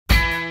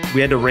we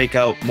had to rake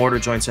out mortar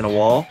joints in a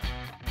wall.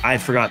 I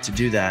forgot to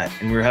do that,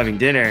 and we were having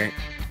dinner,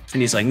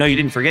 and he's like, no, you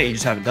didn't forget, you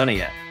just haven't done it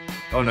yet.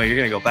 Oh no, you're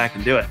gonna go back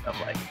and do it. I'm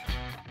like,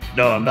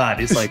 no, I'm not.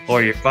 He's like,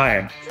 or you're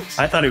fired.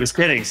 I thought he was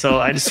kidding, so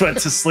I just went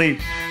to sleep.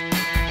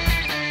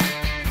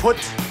 Put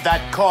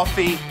that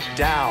coffee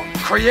down.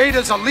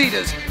 Creators are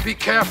leaders. Be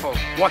careful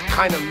what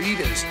kind of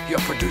leaders you're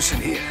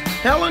producing here.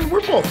 Helen,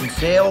 we're both in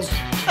sales.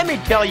 Let me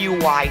tell you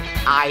why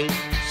I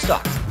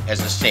suck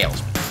as a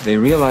salesman. They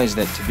realized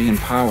that to be in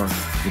power,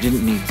 you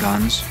didn't need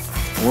guns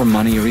or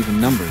money or even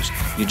numbers.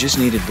 You just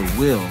needed the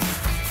will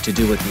to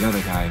do what the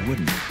other guy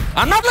wouldn't.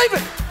 I'm not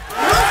leaving.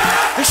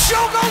 The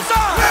show goes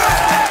on.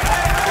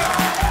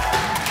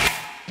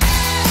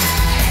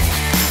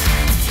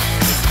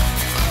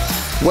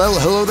 Well,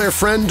 hello there,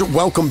 friend.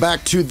 Welcome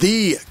back to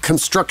the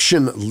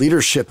Construction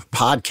Leadership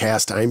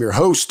Podcast. I am your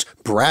host,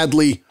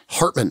 Bradley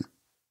Hartman.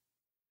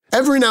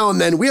 Every now and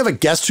then, we have a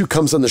guest who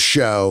comes on the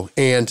show,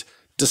 and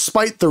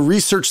despite the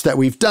research that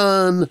we've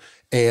done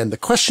and the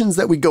questions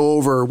that we go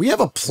over, we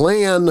have a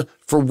plan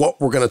for what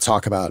we're going to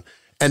talk about.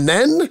 And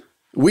then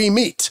we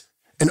meet,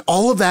 and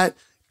all of that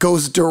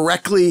goes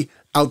directly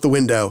out the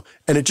window,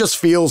 and it just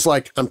feels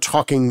like I'm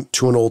talking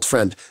to an old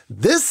friend.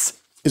 This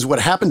is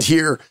what happened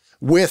here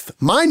with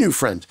my new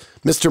friend,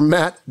 Mr.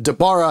 Matt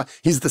DiBara.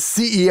 He's the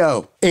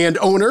CEO and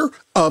owner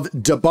of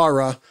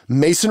DiBara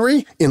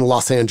Masonry in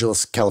Los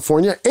Angeles,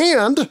 California,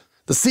 and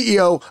the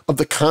CEO of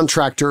the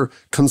Contractor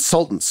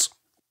Consultants.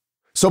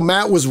 So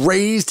Matt was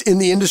raised in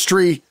the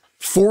industry,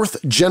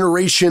 fourth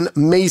generation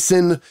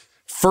Mason,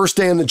 first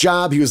day on the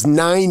job. He was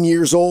 9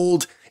 years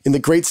old in the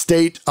great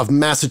state of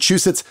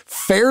Massachusetts.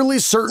 Fairly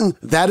certain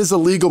that is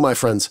illegal, my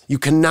friends. You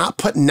cannot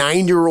put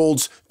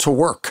 9-year-olds to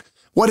work.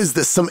 What is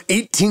this, some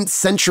 18th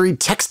century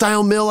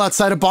textile mill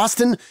outside of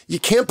Boston? You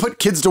can't put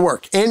kids to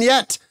work. And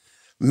yet,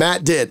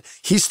 Matt did.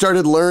 He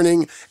started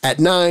learning at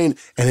 9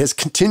 and has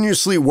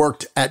continuously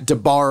worked at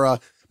DiBara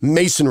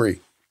Masonry.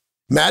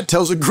 Matt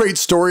tells a great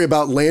story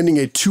about landing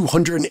a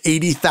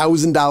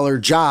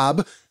 $280,000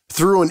 job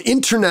through an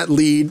internet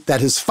lead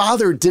that his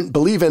father didn't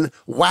believe in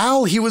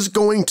while he was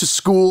going to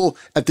school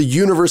at the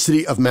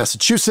University of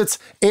Massachusetts.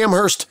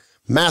 Amherst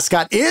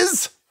mascot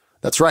is,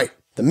 that's right,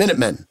 the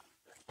Minutemen.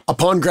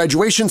 Upon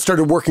graduation,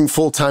 started working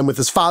full-time with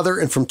his father,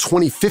 and from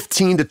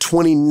 2015 to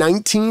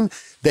 2019,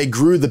 they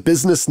grew the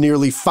business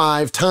nearly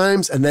 5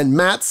 times, and then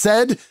Matt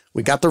said,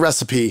 we got the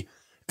recipe,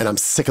 and I'm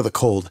sick of the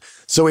cold.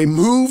 So he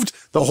moved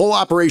the whole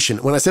operation.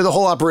 When I say the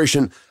whole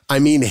operation, I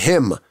mean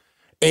him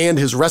and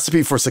his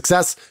recipe for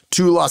success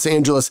to Los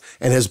Angeles,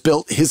 and has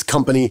built his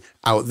company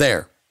out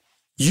there.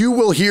 You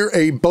will hear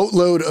a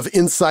boatload of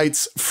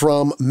insights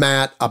from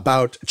Matt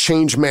about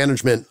change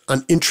management,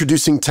 on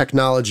introducing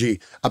technology,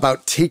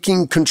 about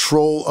taking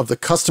control of the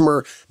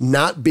customer,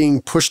 not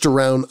being pushed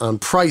around on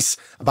price,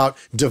 about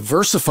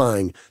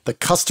diversifying the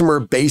customer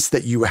base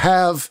that you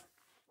have,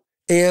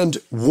 and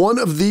one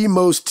of the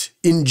most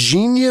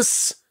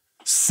ingenious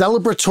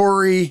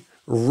celebratory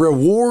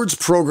rewards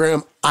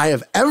program I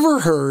have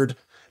ever heard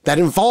that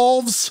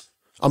involves,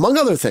 among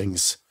other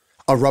things,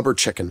 a rubber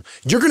chicken.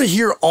 You're going to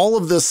hear all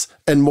of this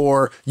and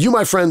more. You,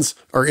 my friends,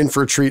 are in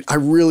for a treat. I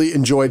really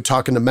enjoyed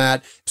talking to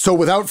Matt. So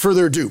without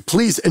further ado,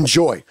 please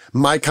enjoy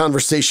my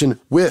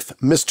conversation with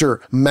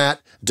Mr.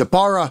 Matt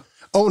DiBara,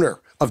 owner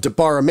of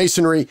DiBara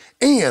Masonry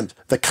and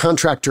the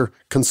Contractor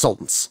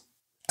Consultants.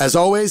 As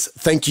always,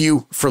 thank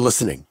you for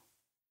listening.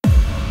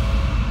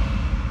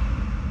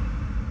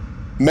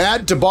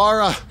 Matt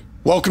DiBara,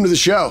 welcome to the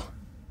show.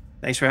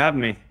 Thanks for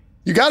having me.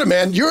 You got it,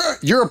 man.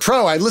 You're a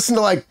pro. I listened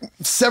to like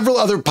several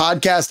other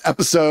podcast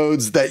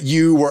episodes that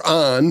you were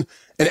on,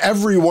 and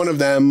every one of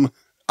them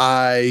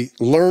I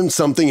learned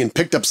something and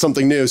picked up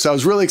something new. So I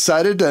was really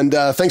excited, and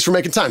thanks for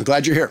making time.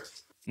 Glad you're here.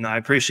 No, I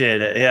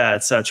appreciate it. Yeah,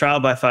 it's a trial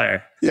by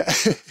fire. Yeah.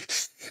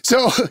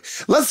 So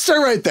let's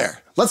start right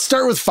there. Let's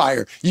start with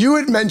fire. You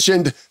had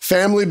mentioned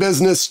family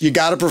business. You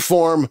got to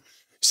perform.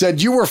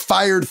 Said you were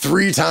fired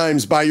 3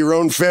 times by your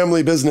own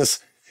family business.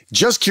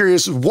 Just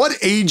curious, what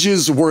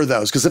ages were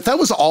those? Because if that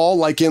was all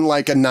like in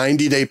like a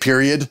 90-day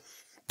period,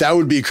 that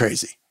would be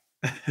crazy.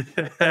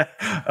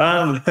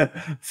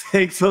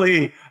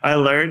 Thankfully, I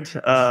learned.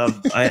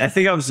 I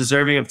think I was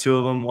deserving of 2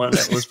 of them. One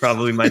was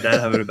probably my dad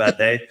having a bad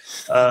day.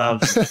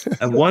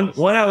 And one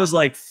I was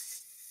like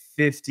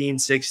 15,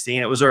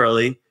 16. It was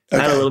early. I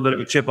had a little bit of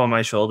a chip on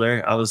my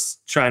shoulder. I was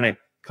trying to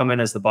come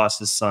in as the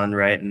boss's son,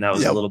 right? And that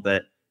was a little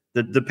bit,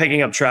 the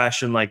picking up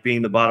trash and like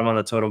being the bottom on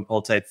the totem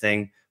pole type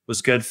thing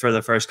was good for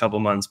the first couple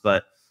months.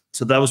 But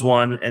so that was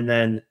one, and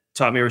then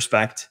taught me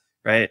respect,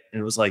 right?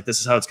 And it was like, this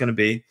is how it's going to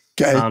be.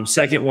 Okay.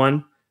 Second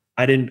one,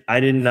 we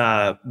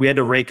had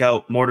to rake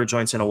out mortar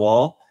joints in a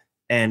wall,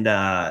 and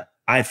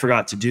I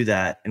forgot to do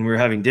that. And we were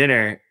having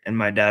dinner, and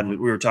my dad, we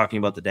were talking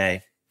about the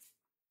day,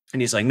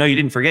 and he's like, no, you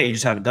didn't forget, you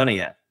just haven't done it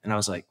yet. And I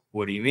was like,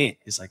 what do you mean?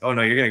 He's like, oh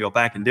no, you're going to go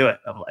back and do it.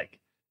 I'm like,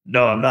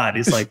 no, I'm not.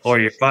 He's like, or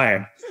you're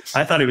fired.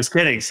 I thought he was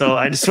kidding. So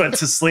I just went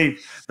to sleep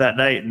that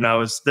night, and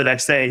the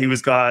next day he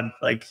was gone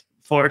like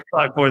 4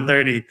 o'clock,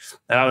 4:30,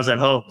 and I was at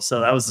home. So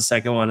that was the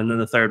second one. And then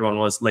the third one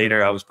was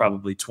later. I was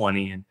probably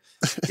 20, and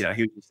he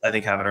was just, I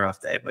think, having a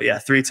rough day. But yeah,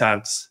 3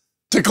 times.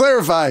 To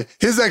clarify,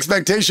 his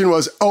expectation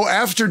was, oh,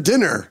 after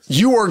dinner,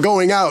 you are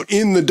going out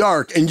in the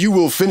dark and you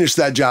will finish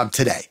that job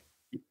today.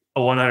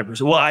 Oh,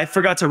 100%. Well, I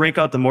forgot to rake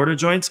out the mortar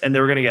joints and they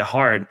were going to get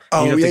hard.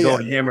 Oh, you have to go yeah.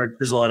 and hammer,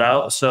 chisel it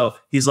out. So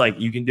he's like,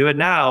 you can do it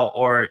now.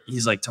 Or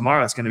he's like,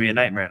 tomorrow it's going to be a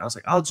nightmare. And I was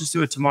like, I'll just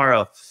do it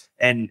tomorrow.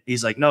 And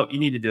he's like, no, you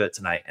need to do it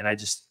tonight. And I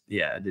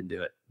didn't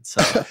do it.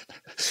 So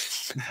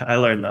I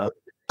learned that.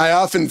 I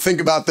often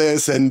think about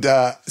this. And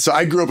so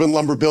I grew up in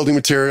lumber, building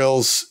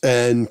materials,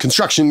 and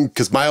construction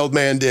because my old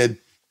man did.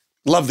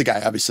 Love the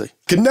guy, obviously.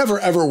 Could never,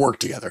 ever work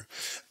together.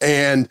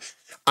 And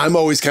I'm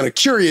always kind of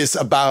curious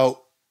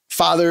about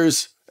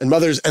fathers and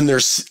mothers and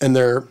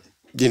their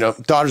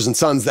daughters and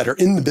sons that are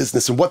in the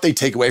business and what they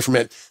take away from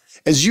it.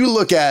 As you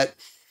look at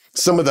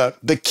some of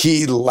the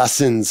key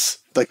lessons,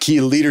 the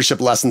key leadership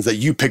lessons that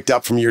you picked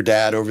up from your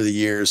dad over the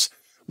years,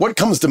 what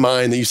comes to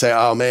mind that you say,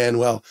 oh man,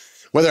 well,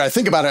 whether I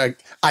think about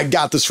it, I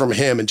got this from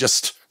him, and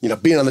just,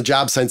 being on the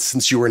job site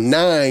since you were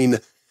 9,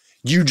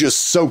 you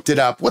just soaked it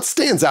up. What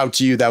stands out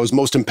to you that was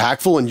most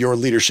impactful in your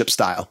leadership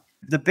style?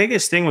 The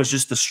biggest thing was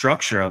just the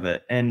structure of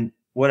it. And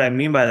what I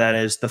mean by that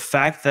is the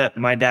fact that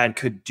my dad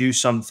could do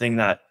something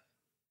that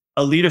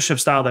a leadership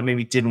style that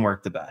maybe didn't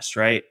work the best,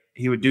 right?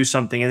 He would do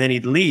something and then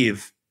he'd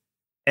leave,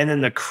 and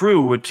then the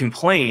crew would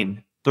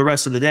complain the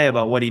rest of the day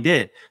about what he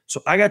did.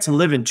 So I got to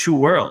live in 2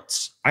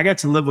 worlds. I got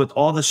to live with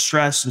all the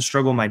stress and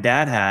struggle my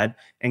dad had,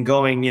 and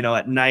going,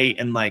 at night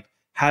and like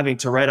having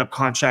to write up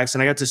contracts.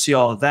 And I got to see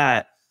all of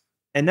that.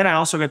 And then I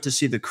also got to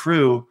see the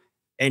crew.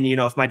 And,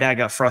 if my dad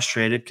got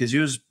frustrated because he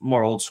was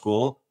more old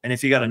school, and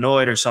if he got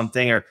annoyed or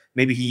something, or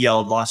maybe he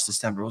yelled, lost his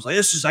temper, was like,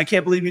 I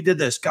can't believe you did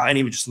this, guy. And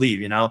he would just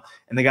leave, and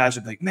the guys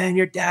would be like, man,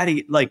 your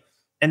daddy,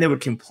 and they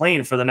would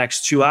complain for the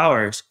next 2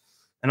 hours.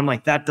 And I'm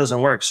like, that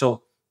doesn't work.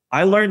 So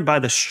I learned by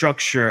the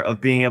structure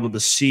of being able to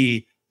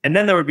see. And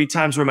then there would be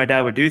times where my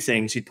dad would do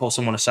things. He'd pull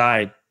someone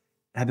aside.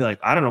 I'd be like,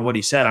 I don't know what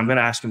he said. I'm going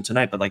to ask him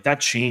tonight. But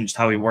that changed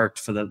how he worked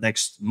for the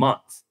next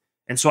month.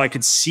 And so I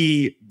could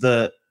see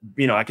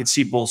I could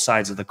see both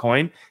sides of the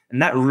coin.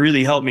 And that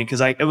really helped me because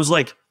it was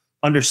like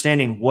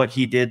understanding what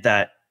he did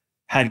that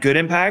had good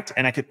impact.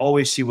 And I could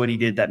always see what he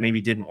did that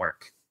maybe didn't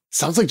work.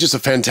 Sounds like just a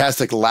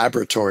fantastic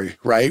laboratory,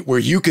 right? Where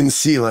you can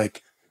see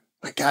like,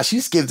 my gosh, you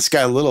just gave this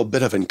guy a little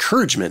bit of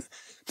encouragement.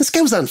 This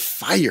guy was on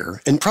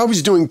fire and probably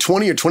was doing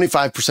 20 or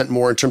 25%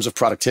 more in terms of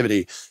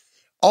productivity.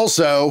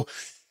 Also,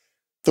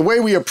 the way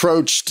we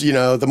approached,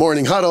 the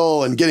morning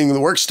huddle and getting the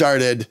work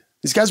started,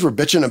 these guys were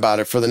bitching about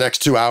it for the next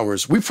 2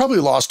 hours. We probably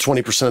lost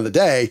 20% of the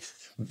day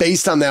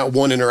based on that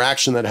one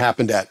interaction that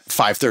happened at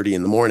 5:30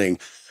 in the morning.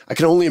 I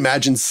can only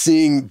imagine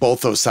seeing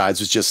both those sides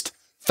was just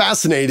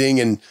fascinating.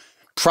 And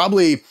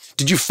probably,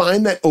 did you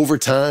find that over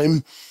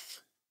time,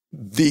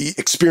 the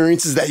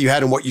experiences that you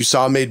had and what you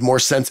saw made more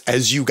sense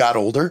as you got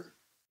older?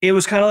 It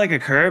was kind of like a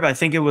curve. I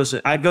think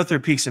I'd go through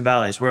peaks and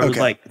valleys where it was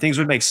like things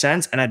would make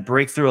sense and I'd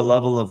break through a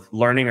level of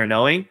learning or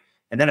knowing.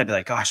 And then I'd be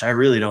like, gosh, I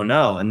really don't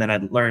know. And then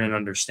I'd learn and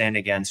understand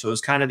again. So it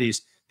was kind of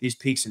these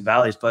peaks and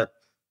valleys. But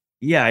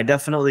yeah,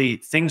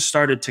 things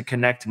started to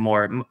connect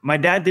more. My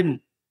dad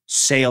didn't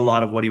say a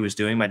lot of what he was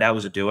doing. My dad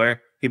was a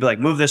doer. He'd be like,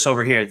 move this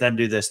over here, then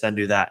do this, then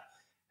do that.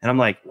 And I'm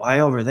like, why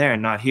over there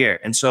and not here?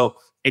 And so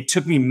it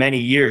took me many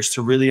years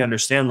to really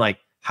understand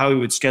how he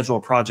would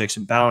schedule projects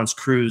and balance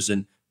crews,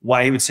 and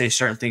why he would say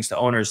certain things to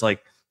owners,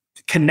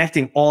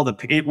 connecting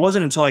it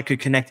wasn't until I could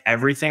connect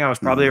everything. I was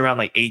probably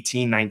around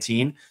 18,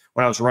 19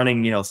 when I was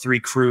running, 3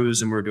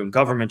 crews and we were doing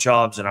government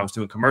jobs and I was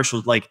doing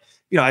commercials.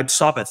 I'd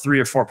stop at 3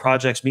 or 4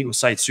 projects, meet with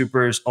site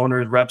supers,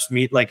 owners, reps,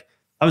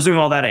 I was doing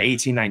all that at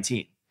 18,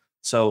 19.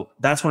 So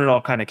that's when it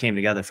all kind of came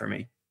together for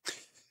me.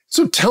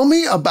 So tell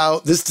me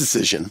about this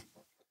decision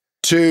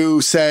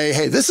to say,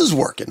 hey, this is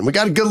working. We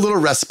got a good little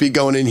recipe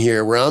going in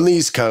here. We're on the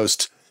East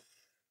Coast.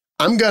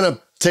 I'm going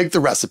to take the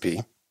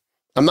recipe.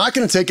 I'm not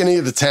going to take any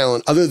of the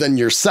talent other than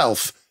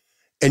yourself.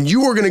 And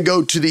you are going to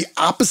go to the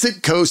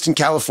opposite coast in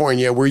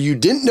California where you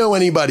didn't know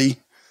anybody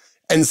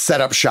and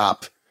set up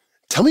shop.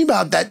 Tell me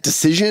about that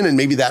decision and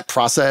maybe that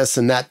process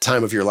and that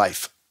time of your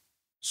life.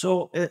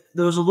 So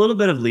there was a little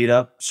bit of lead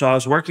up. So I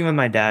was working with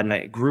my dad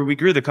and we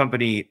grew the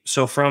company.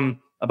 So from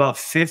about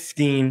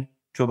 15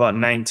 to about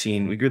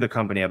 19, we grew the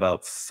company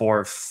about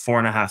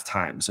 4.5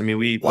 times. I mean,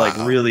 we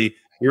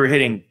were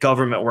hitting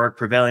government work,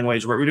 prevailing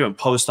wage work. We were doing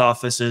post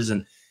offices,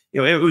 and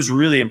it was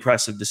really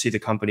impressive to see the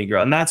company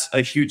grow. And that's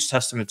a huge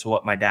testament to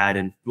what my dad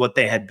and what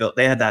they had built.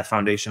 They had that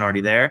foundation already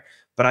there,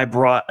 but I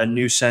brought a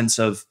new sense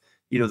of,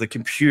 the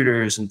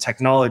computers and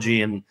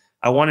technology. And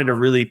I wanted to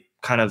really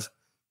kind of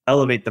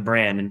elevate the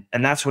brand.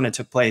 And that's when it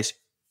took place.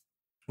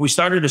 We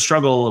started to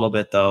struggle a little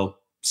bit though,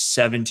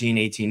 17,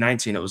 18,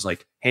 19. It was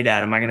like, hey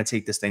dad, am I going to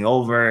take this thing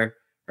over?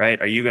 Right?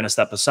 Are you going to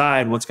step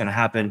aside? What's going to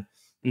happen?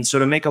 And so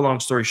to make a long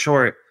story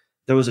short,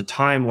 there was a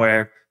time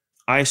where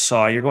I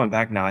saw, you're going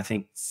back now, I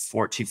think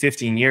 14,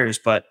 15 years,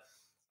 but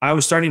I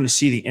was starting to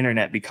see the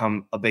internet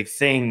become a big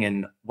thing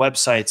and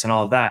websites and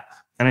all of that.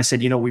 And I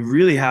said, we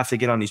really have to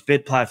get on these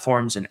bid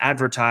platforms and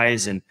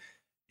advertise and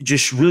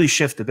just really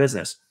shift the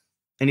business.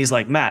 And he's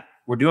like, Matt,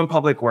 we're doing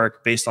public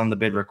work based on the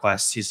bid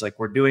requests. He's like,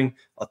 we're doing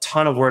a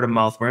ton of word of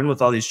mouth. We're in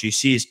with all these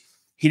GCs.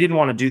 He didn't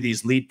want to do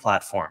these lead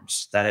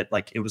platforms that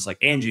it was like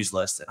Angie's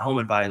List and Home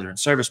Advisor and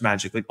Service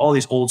Magic, like all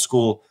these old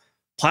school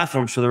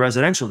platforms for the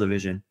residential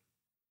division.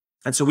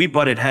 And so we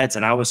butted heads,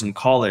 and I was in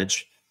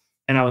college,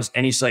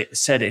 and he's like,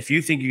 said, if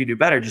you think you can do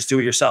better, just do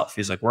it yourself.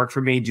 He's like, work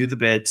for me, do the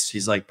bids.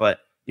 He's like, but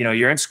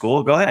you're in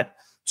school, go ahead.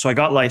 So I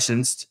got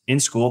licensed in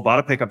school, bought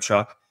a pickup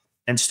truck,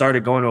 and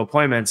started going to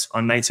appointments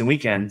on nights and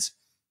weekends.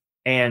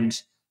 And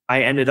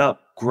I ended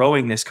up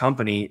growing this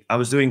company. I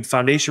was doing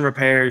foundation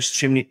repairs,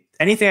 chimney,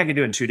 anything I could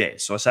do in 2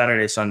 days. So a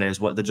Saturday, Sunday is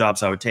what the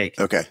jobs I would take.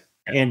 Okay.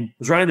 And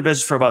was running the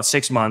business for about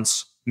 6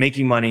 months,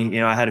 making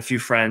money. I had a few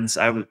friends.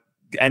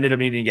 Ended up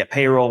needing to get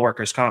payroll,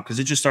 workers' comp, because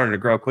it just started to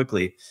grow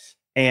quickly.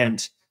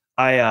 And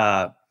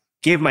I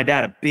gave my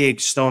dad a big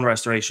stone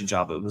restoration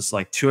job. It was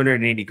like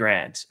 280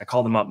 grand. I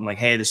called him up. I'm like,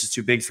 hey, this is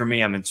too big for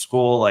me. I'm in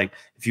school. Like,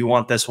 if you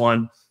want this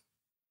one.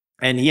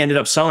 And he ended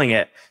up selling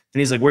it. And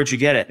he's like, where'd you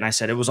get it? And I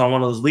said, it was on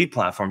one of those lead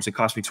platforms. It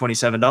cost me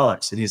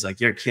 $27. And he's like,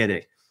 you're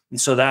kidding.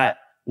 And so that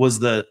was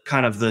the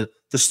kind of the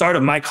start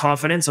of my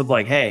confidence of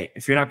like, hey,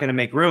 if you're not going to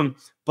make room,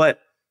 but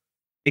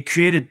it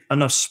created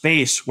enough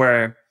space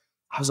where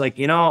I was like,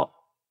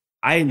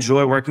 I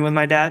enjoy working with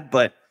my dad,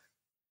 but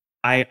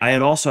I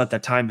had also at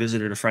that time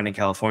visited a friend in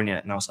California,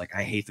 and I was like,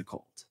 I hate the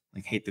cold,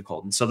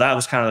 And so that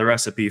was kind of the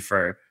recipe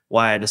for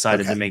why I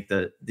decided to make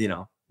the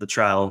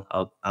trial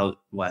out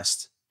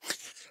west.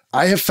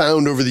 I have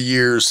found over the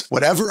years,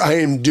 whatever I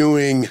am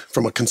doing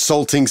from a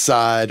consulting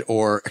side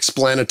or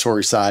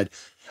explanatory side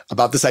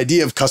about this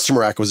idea of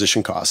customer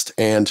acquisition cost.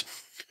 And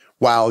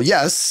while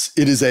yes,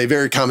 it is a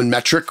very common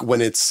metric when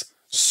it's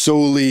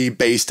solely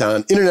based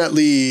on internet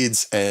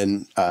leads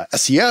and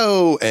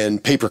SEO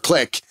and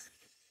pay-per-click,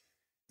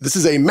 this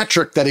is a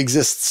metric that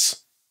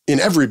exists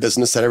in every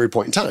business at every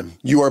point in time.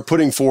 You are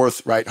putting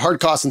forth, right, hard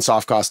costs and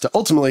soft costs to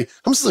ultimately,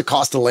 how much does it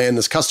cost to land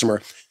this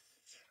customer?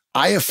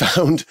 I have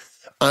found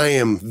I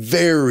am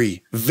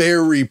very,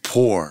 very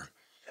poor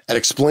at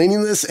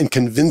explaining this and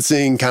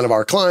convincing kind of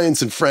our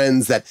clients and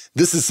friends that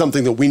this is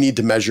something that we need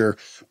to measure,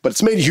 but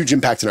it's made a huge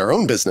impact in our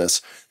own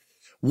business.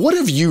 What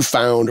have you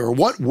found, or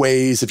what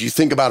ways, if you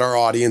think about our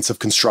audience of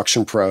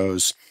construction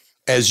pros,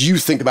 as you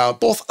think about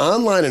both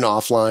online and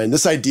offline,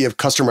 this idea of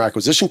customer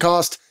acquisition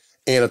cost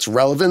and its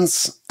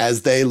relevance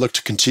as they look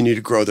to continue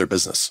to grow their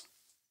business?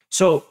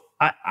 So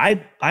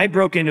I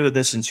broke into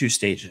this in 2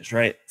 stages,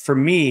 right? For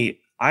me,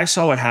 I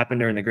saw what happened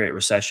during the Great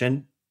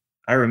Recession.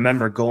 I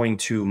remember going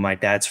to my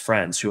dad's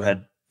friends who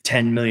had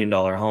 $10 million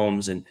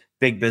homes and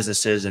big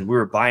businesses, and we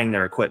were buying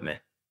their equipment.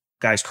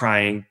 Guys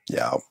crying.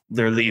 Yeah.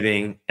 They're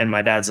leaving. And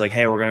my dad's like,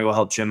 hey, we're going to go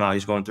help Jim out.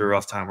 He's going through a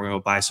rough time. We're going to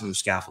go buy some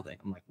scaffolding.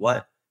 I'm like,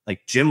 what?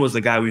 Like, Jim was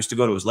the guy we used to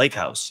go to his lake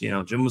house.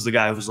 Jim was the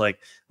guy who was like,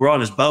 we're on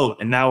his boat.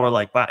 And now we're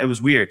like, it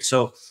was weird.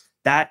 So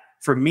that,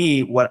 for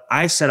me, what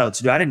I set out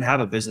to do, I didn't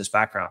have a business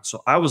background.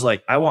 So I was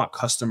like, I want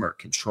customer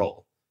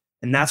control.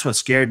 And that's what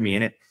scared me.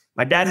 And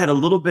my dad had a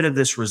little bit of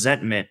this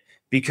resentment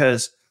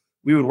because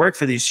we would work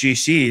for these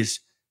GCs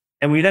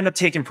and we'd end up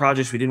taking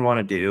projects we didn't want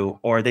to do,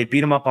 or they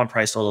beat him up on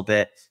price a little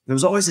bit. There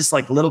was always this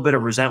like little bit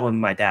of resentment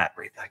with my dad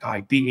where he'd be like, oh,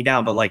 he beat me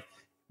down, but like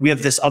we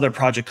have this other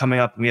project coming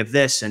up and we have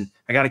this and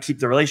I got to keep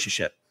the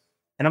relationship.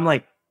 And I'm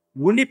like,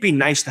 wouldn't it be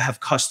nice to have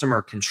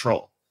customer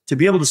control, to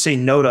be able to say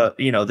no to,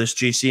 this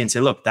GC and say,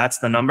 look, that's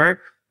the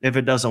number. If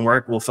it doesn't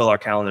work, we'll fill our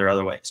calendar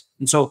other ways.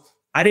 And so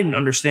I didn't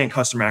understand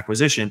customer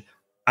acquisition.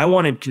 I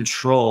wanted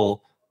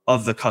control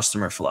of the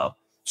customer flow.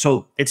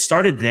 So it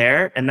started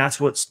there, and that's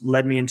what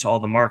led me into all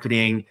the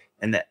marketing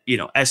and the,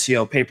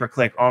 SEO,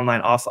 pay-per-click,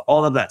 online, off,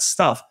 all of that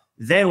stuff.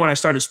 Then when I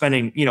started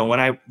spending, when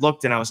I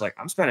looked and I was like,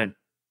 I'm spending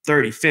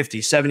 30,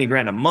 50, 70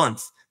 grand a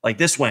month. Like,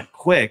 this went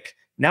quick.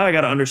 Now I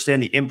got to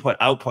understand the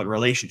input-output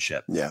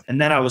relationship. Yeah. And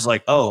then I was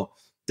like, oh,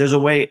 there's a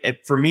way.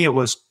 For me, it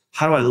was,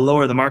 how do I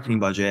lower the marketing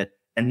budget?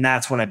 And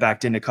that's when I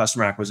backed into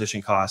customer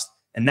acquisition cost.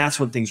 And that's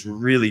when things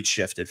really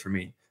shifted for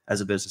me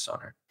as a business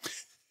owner.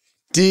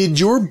 Did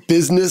your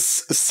business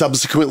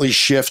subsequently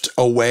shift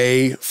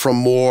away from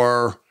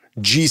more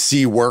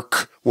GC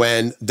work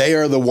when they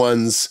are the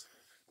ones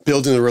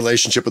building the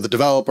relationship with the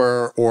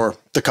developer or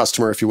the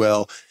customer, if you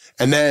will,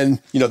 and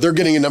then, they're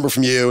getting a number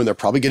from you and they're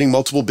probably getting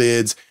multiple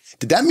bids?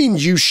 Did that mean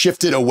you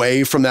shifted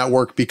away from that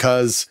work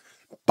because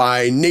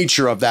by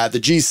nature of that, the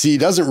GC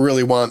doesn't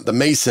really want the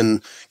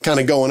mason kind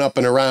of going up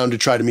and around to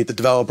try to meet the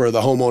developer,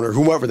 the homeowner,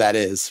 whoever that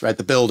is, right?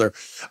 The builder.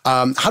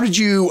 How did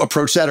you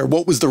approach that, or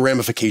what was the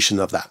ramification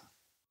of that?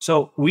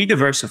 So we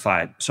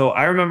diversified. So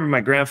I remember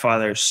my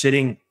grandfather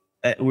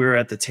we were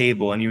at the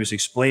table and he was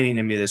explaining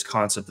to me this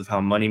concept of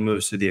how money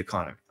moves through the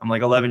economy. I'm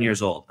like 11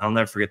 years old. I'll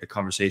never forget the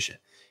conversation.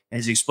 And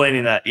he's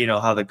explaining that,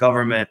 how the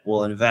government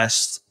will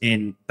invest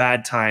in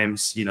bad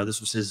times.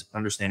 This was his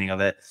understanding of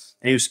it.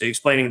 And he was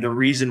explaining the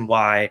reason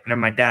why,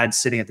 and my dad's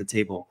sitting at the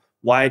table,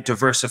 why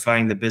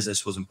diversifying the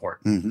business was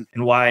important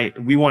and why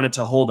we wanted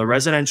to hold a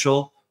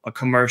residential, a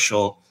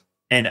commercial,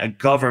 and a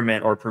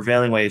government or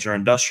prevailing wage or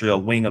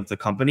industrial wing of the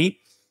company,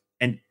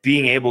 and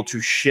being able to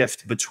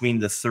shift between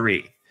the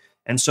three.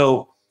 And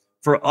so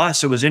for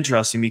us, it was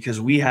interesting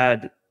because we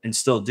had and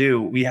still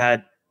do, we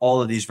had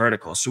all of these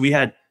verticals. So we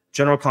had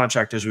general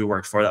contractors we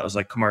worked for, that was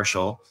like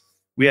commercial.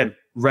 We had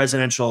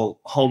residential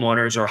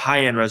homeowners or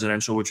high-end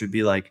residential, which would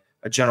be like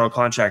a general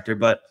contractor.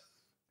 But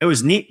it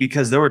was neat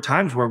because there were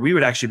times where we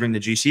would actually bring the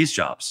GC's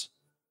jobs.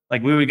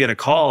 Like we would get a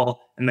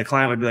call and the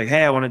client would be like,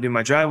 hey, I want to do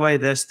my driveway,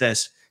 this. And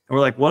we're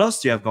like, what else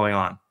do you have going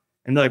on?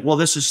 And they're like, well,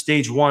 this is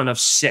stage 1 of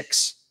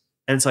 6.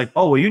 And it's like,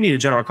 oh, well, you need a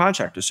general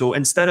contractor. So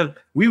instead of,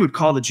 we would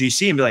call the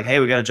GC and be like, hey,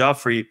 we got a job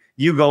for you.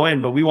 You go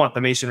in, but we want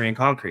the masonry and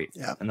concrete.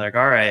 Yeah. And they're like,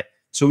 all right.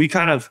 So we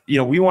kind of,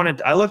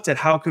 I looked at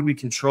how could we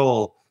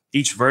control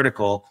each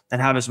vertical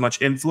and have as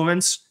much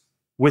influence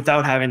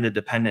without having the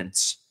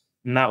dependence.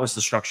 And that was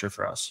the structure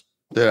for us.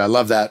 Dude, I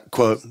love that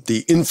quote,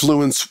 the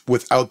influence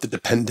without the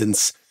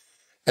dependence.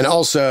 And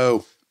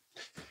also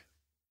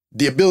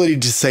the ability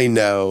to say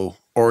no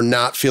or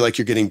not feel like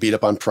you're getting beat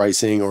up on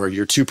pricing or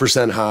you're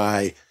 2%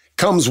 high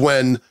comes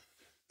when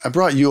I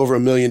brought you over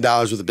 $1 million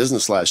with a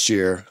business last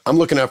year. I'm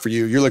looking out for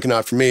you. You're looking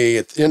out for me.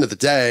 At the end of the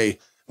day,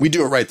 we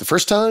do it right the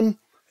first time.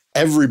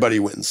 Everybody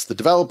wins. The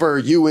developer,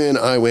 you win,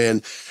 I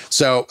win.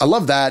 So I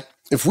love that.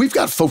 If we've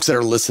got folks that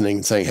are listening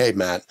and saying, hey,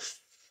 Matt,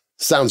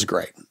 sounds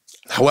great.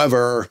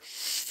 However,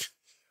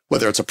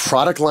 whether it's a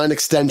product line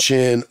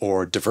extension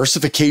or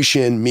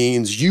diversification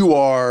means you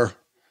are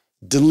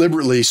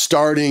deliberately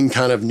starting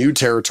kind of new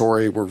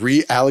territory. We're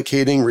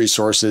reallocating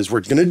resources.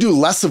 We're going to do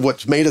less of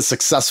what's made us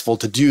successful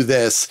to do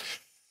this.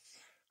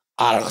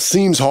 I don't know.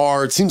 Seems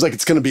hard. Seems like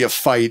it's going to be a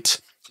fight.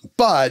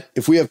 But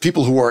if we have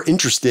people who are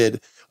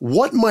interested,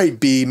 what might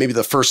be maybe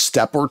the first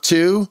step or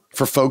two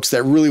for folks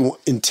that really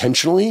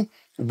intentionally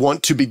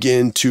want to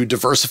begin to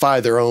diversify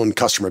their own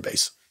customer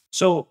base?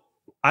 So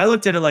I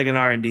looked at it like an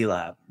R&D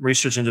lab,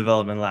 research and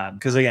development lab.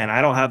 Because again,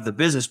 I don't have the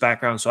business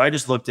background. So I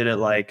just looked at it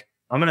like,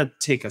 I'm going to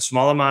take a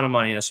small amount of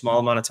money and a small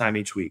amount of time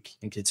each week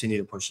and continue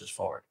to push this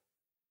forward.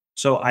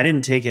 So I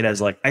didn't take it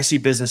as like, I see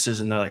businesses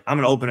and they're like, I'm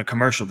going to open a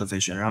commercial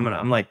division. Or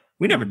I'm like,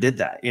 we never did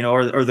that,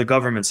 or the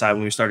government side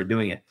when we started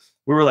doing it.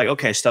 We were like,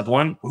 okay, step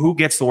 1, who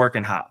gets the work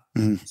and how?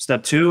 Mm-hmm.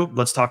 Step 2,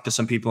 let's talk to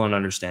some people and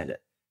understand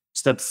it.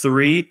 Step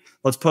 3,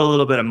 let's put a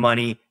little bit of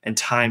money and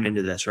time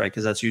into this, right?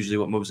 Because that's usually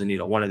what moves the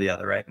needle, one or the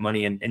other, right?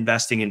 Money and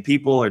investing in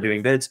people or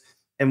doing bids.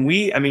 And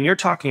you're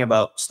talking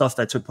about stuff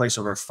that took place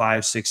over a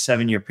 5, 6,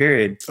 7 year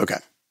period. Okay.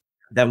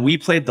 That we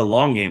played the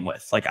long game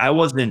with. Like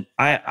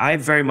I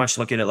very much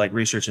look at it like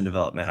research and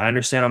development. I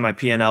understand on my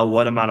P&L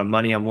what amount of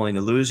money I'm willing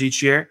to lose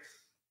each year.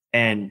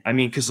 And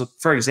because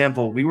for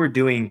example, we were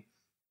doing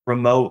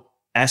remote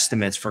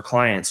estimates for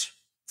clients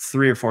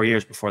 3 or 4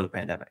 years before the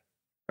pandemic,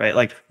 right?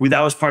 Like that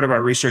was part of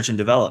our research and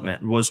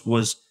development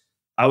was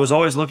I was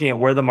always looking at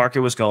where the market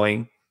was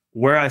going,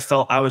 where I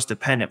felt I was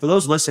dependent. For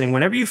those listening,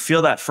 whenever you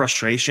feel that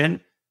frustration,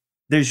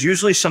 there's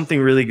usually something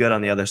really good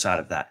on the other side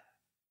of that.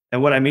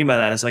 And what I mean by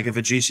that is like if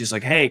a GC is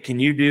like, hey, can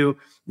you do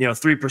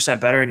 3%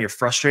 better and you're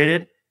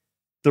frustrated?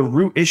 The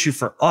root issue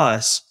for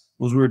us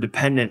was we were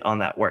dependent on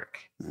that work.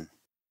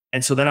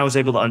 And so then I was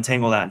able to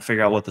untangle that and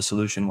figure out what the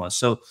solution was.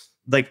 So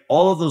like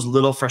all of those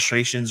little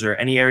frustrations or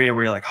any area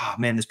where you're like, oh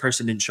man, this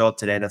person didn't show up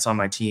today, that's on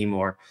my team,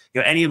 or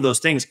any of those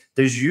things,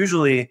 there's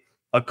usually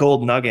a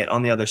gold nugget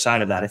on the other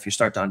side of that if you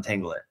start to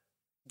untangle it.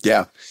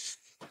 Yeah.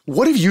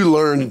 What have you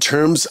learned in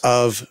terms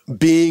of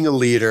being a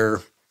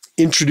leader,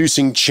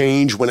 introducing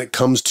change when it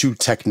comes to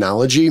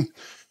technology?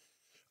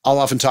 I'll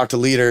often talk to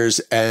leaders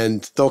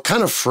and they'll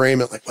kind of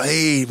frame it like, well,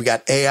 hey, we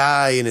got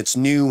AI and it's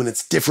new and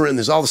it's different and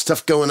there's all this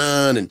stuff going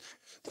on. And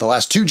the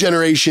last 2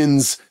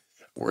 generations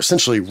were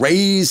essentially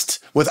raised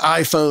with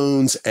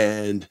iPhones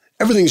and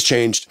everything's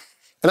changed.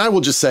 And I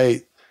will just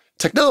say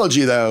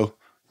technology, though,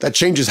 that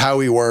changes how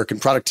we work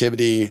and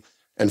productivity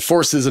and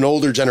forces an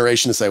older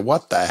generation to say,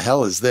 what the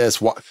hell is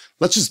this?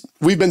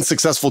 We've been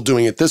successful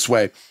doing it this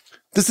way.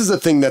 This is a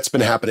thing that's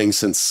been happening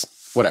since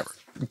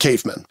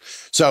cavemen.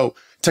 So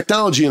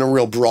technology in a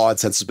real broad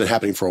sense has been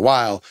happening for a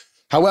while.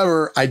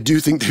 However, I do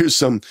think there's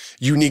some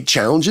unique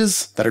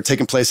challenges that are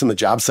taking place on the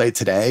job site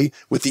today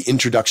with the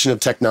introduction of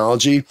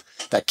technology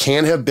that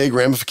can have big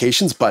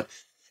ramifications, but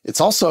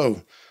it's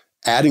also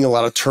adding a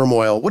lot of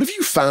turmoil. What have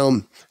you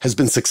found has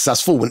been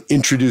successful when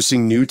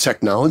introducing new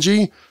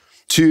technology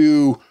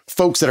to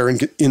folks that are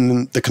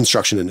in the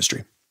construction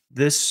industry?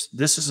 This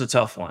is a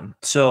tough one.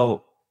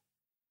 So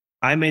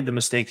I made the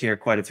mistake here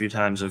quite a few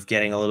times of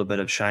getting a little bit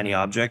of shiny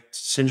object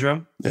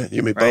syndrome. Yeah,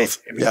 you made both.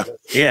 Yeah.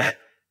 Yeah.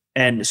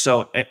 And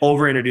so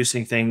over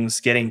introducing things,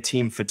 getting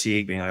team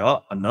fatigue, being like,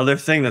 oh, another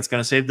thing that's going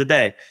to save the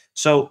day.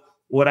 So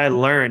what I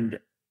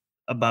learned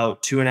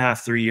about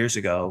 2.5, 3 years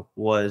ago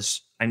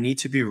was I need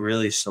to be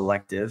really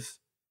selective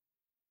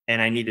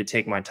and I need to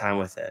take my time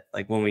with it.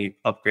 Like when we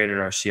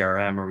upgraded our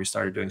CRM or we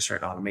started doing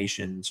certain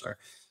automations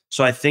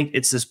so I think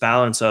it's this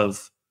balance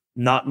of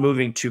not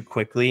moving too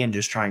quickly and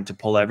just trying to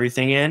pull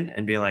everything in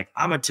and being like,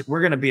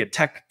 we're going to be a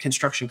tech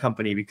construction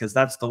company because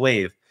that's the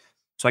wave.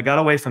 So I got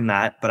away from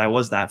that, but I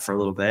was that for a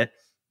little bit.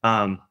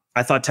 I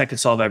thought tech could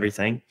solve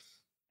everything.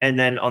 And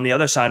then on the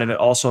other side of it,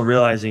 also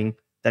realizing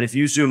that if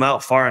you zoom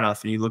out far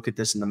enough and you look at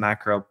this in the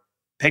macro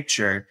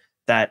picture,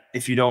 that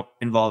if you don't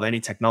involve any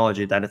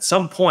technology, that at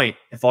some point,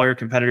 if all your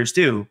competitors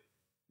do,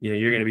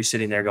 you're going to be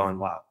sitting there going,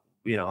 wow,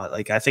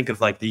 like I think of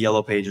like the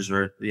yellow pages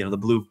or, the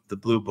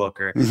blue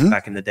book or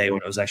back in the day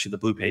when it was actually the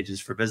blue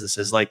pages for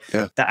businesses like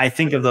that. I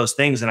think of those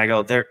things and I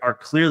go, there are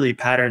clearly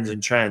patterns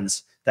and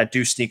trends that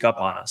do sneak up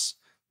on us.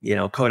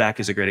 Kodak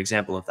is a great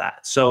example of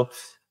that. So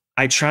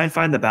I try and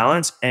find the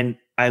balance and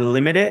I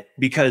limit it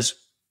because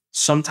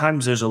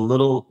sometimes there's a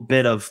little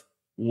bit of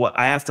what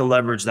I have to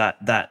leverage that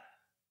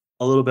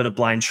a little bit of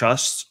blind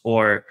trust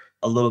or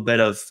a little bit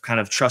of kind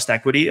of trust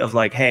equity of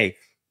like, hey,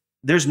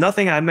 there's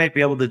nothing I might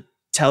be able to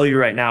tell you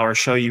right now or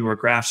show you or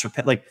graphs or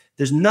like,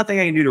 there's nothing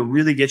I can do to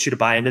really get you to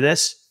buy into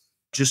this.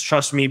 Just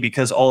trust me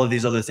because all of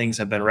these other things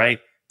have been right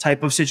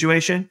type of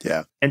situation.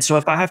 Yeah. And so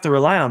if I have to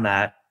rely on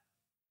that,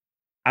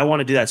 I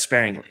want to do that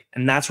sparingly.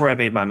 And that's where I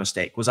made my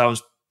mistake was I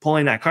was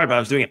pulling that card, but I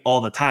was doing it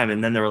all the time.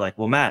 And then they were like,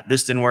 well, Matt,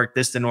 this didn't work.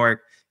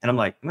 And I'm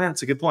like, man,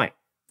 that's a good point.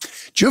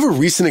 Do you have a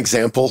recent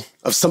example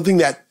of something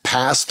that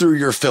passed through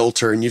your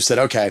filter and you said,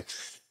 okay,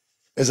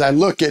 as I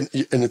look at,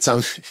 and it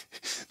sounds,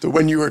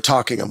 when you were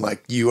talking, I'm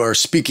like, you are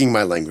speaking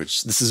my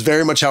language. This is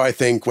very much how I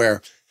think,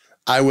 where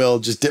I will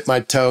just dip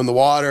my toe in the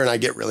water and I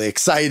get really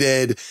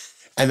excited.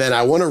 And then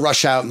I want to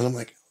rush out and then I'm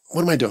like,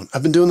 what am I doing?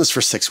 I've been doing this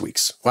for 6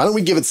 weeks. Why don't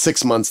we give it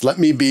 6 months? Let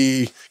me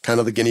be kind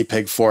of the guinea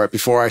pig for it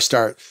before I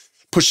start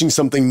pushing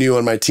something new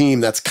on my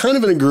team that's kind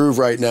of in a groove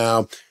right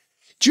now.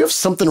 Do you have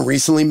something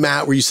recently,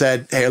 Matt, where you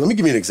said, hey, let me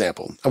give you an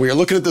example. And we were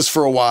looking at this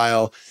for a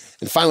while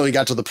and finally we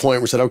got to the point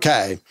where we said,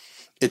 okay,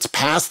 it's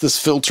past this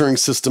filtering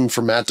system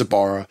for Matt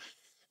DiBara.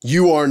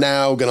 You are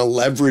now going to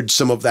leverage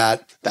some of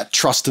that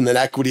trust and that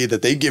equity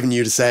that they've given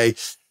you to say,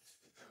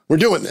 we're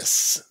doing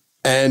this.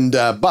 And,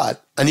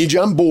 but I need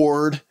you on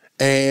board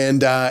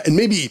and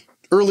maybe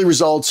early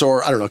results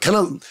or I don't know, kind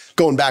of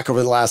going back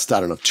over the last,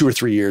 2 or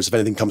 3 years, if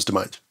anything comes to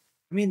mind.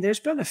 I mean, there's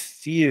been a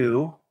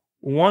few.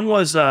 One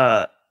was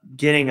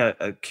getting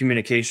a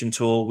communication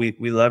tool we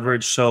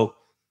leveraged. So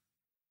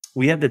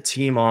we had the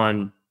team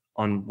on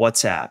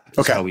WhatsApp.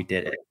 That's how we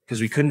did it because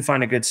we couldn't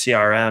find a good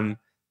CRM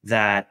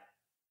that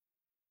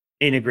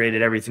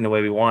integrated everything the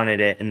way we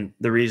wanted it. And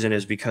the reason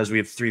is because we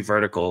have 3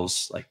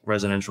 verticals, like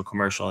residential,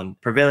 commercial, and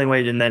prevailing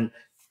wage. And then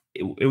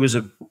it was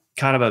a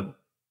kind of a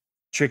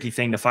tricky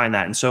thing to find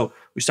that. And so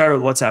we started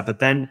with WhatsApp, but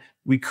then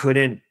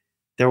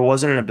there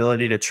wasn't an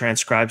ability to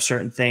transcribe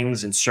certain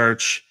things and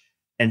search.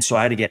 And so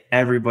I had to get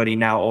everybody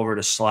now over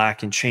to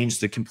Slack and change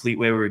the complete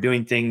way we were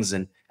doing things.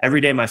 And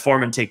every day my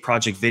foreman take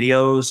project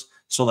videos.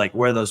 So like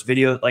where those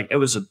videos, like it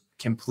was a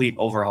complete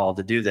overhaul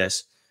to do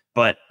this.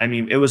 But I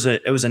mean, it was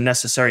a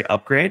necessary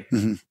upgrade.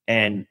 Mm-hmm.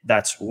 And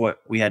that's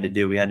what we had to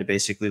do. We had to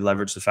basically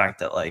leverage the fact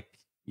that like,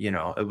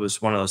 it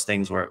was one of those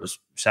things where it was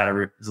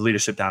the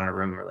leadership down in a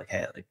room and we're like,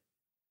 hey, like,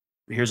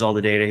 here's all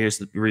the data. Here's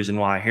the reason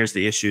why, here's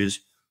the issues.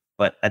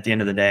 But at the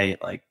end of the day,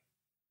 like,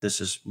 this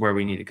is where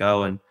we need to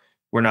go. And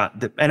we're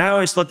not, and I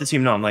always let the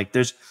team know, I'm like,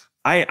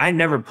 I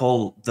never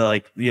pull the,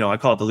 like, I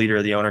call it the leader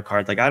of the owner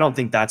card. Like, I don't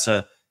think that's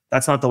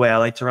not the way I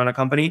like to run a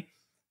company,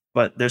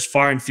 but there's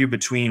far and few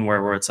between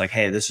where it's like,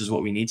 hey, this is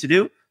what we need to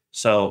do.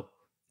 So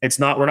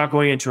we're not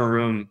going into a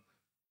room.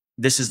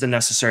 This is the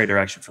necessary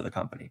direction for the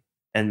company.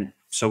 And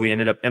so we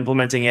ended up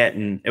implementing it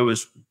and it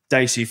was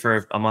dicey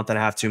for a month and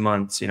a half, 2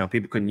 months.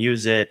 People couldn't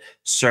use it.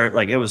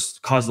 Like it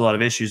caused a lot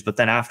of issues. But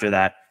then after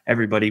that,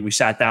 we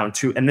sat down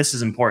to, and this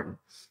is important,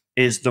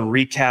 is the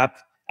recap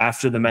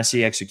after the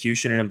messy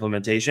execution and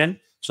implementation.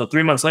 So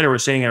 3 months later, we're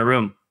sitting in a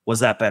room. Was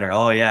that better?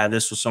 Oh yeah,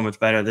 this was so much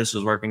better. This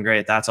was working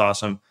great. That's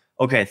awesome.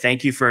 Okay.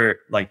 Thank you for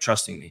like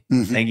trusting me.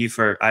 Mm-hmm. Thank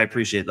you I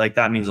appreciate it. Like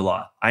that means a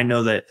lot. I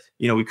know that,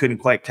 we couldn't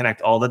quite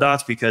connect all the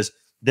dots because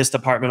this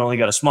department only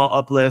got a small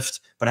uplift,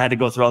 but I had to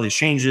go through all these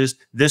changes.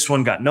 This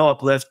one got no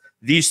uplift.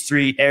 These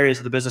 3 areas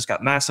of the business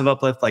got massive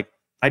uplift. Like,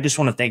 I just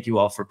want to thank you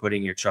all for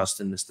putting your trust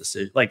in this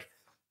decision. Like,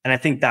 and I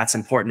think that's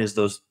important is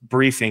those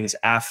briefings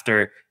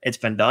after it's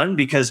been done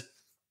because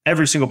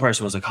every single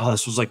person was like, oh,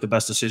 this was like the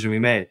best decision we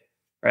made.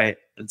 Right.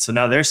 And so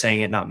now they're saying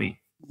it, not me.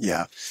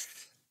 Yeah.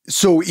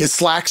 So is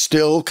Slack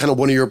still kind of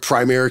one of your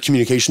primary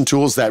communication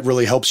tools that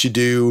really helps you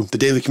do the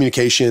daily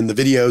communication, the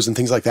videos and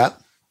things like that?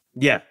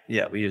 Yeah.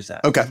 Yeah. We use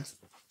that. Okay.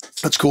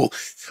 That's cool.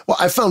 Well,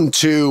 I found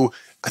too,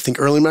 I think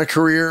earlier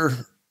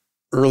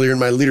in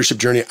my leadership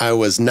journey, I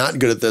was not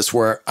good at this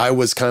where I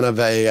was kind of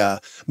a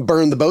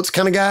burn the boats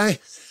kind of guy.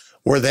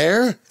 We're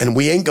there and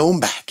we ain't going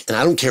back and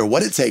I don't care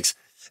what it takes.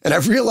 And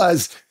I've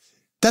realized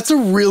that's a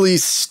really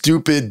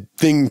stupid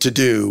thing to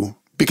do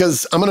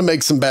because I'm going to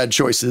make some bad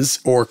choices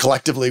or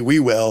collectively we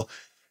will.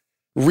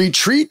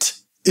 Retreat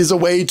is a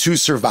way to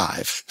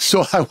survive.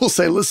 So I will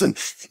say, listen,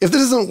 if this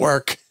doesn't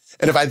work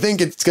and if I think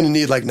it's going to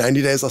need like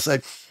 90 days, I'll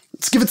say,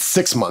 let's give it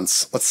 6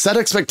 months. Let's set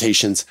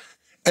expectations.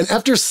 And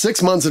after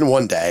 6 months and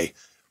 1 day,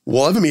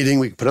 we'll have a meeting.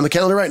 We can put it on the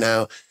calendar right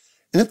now.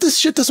 And if this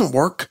shit doesn't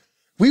work,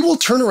 we will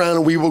turn around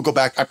and we will go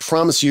back. I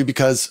promise you,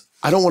 because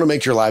I don't want to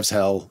make your lives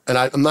hell. And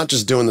I'm not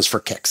just doing this for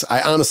kicks.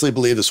 I honestly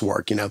believe this will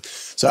work,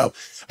 So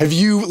have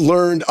you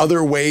learned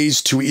other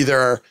ways to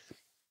either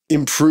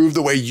improve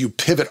the way you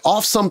pivot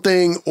off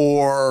something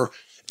or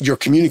your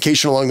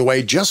communication along the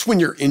way just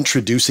when you're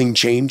introducing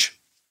change?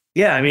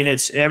 Yeah, I mean,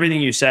 it's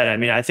everything you said. I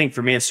mean, I think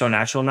for me, it's so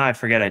natural now. I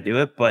forget I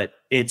do it, but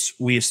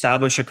we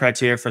establish a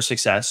criteria for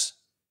success.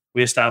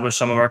 We establish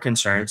some of our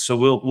concerns. So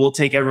we'll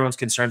take everyone's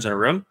concerns in a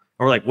room. And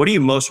we're like, what are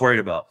you most worried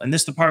about? In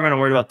this department, I'm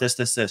worried about this,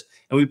 this, this.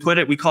 And we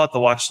call it the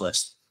watch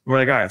list. We're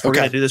like, all right, if we're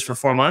going to do this for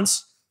 4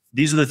 months,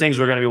 these are the things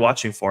we're going to be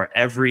watching for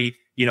every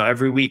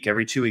week,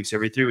 every 2 weeks,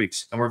 every 3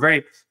 weeks. And we're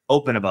very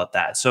open about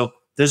that. So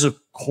there's a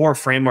core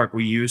framework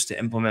we use to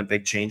implement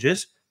big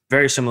changes,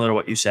 very similar to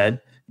what you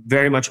said.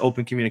 Very much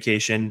open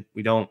communication.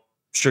 We don't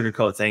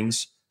sugarcoat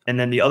things. And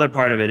then the other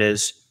part of it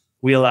is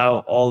we allow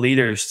all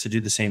leaders to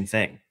do the same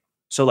thing.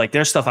 So like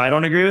there's stuff I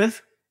don't agree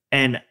with.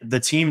 And the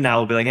team now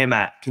will be like, hey,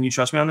 Matt, can you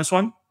trust me on this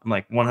one? I'm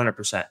like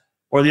 100%.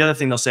 Or the other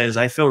thing they'll say is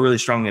I feel really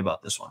strongly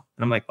about this one.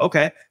 And I'm like,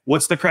 okay,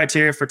 what's the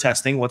criteria for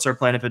testing? What's our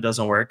plan if it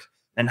doesn't work?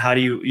 And how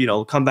do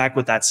you come back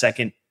with that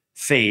second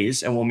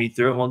phase and we'll meet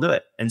through it and we'll do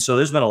it. And so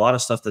there's been a lot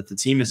of stuff that the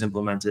team has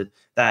implemented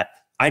that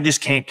I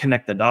just can't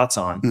connect the dots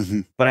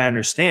on, but I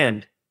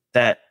understand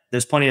that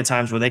there's plenty of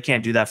times where they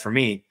can't do that for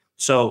me.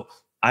 So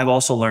I've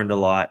also learned a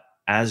lot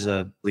as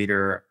a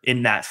leader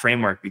in that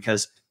framework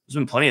because there's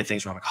been plenty of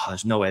things where I'm like, oh,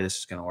 there's no way this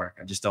is going to work.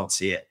 I just don't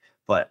see it.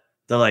 But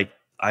they're like,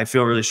 I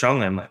feel really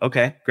strongly. I'm like,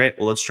 okay, great.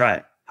 Well, let's try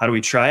it. How do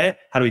we try it?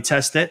 How do we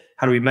test it?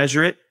 How do we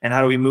measure it? And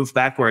how do we move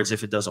backwards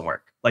if it doesn't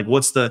work? Like,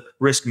 what's the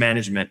risk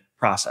management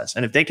process?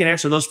 And if they can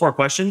answer those 4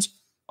 questions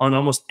on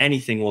almost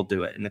anything, we'll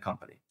do it in the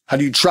company. How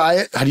do you try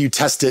it? How do you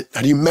test it?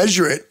 How do you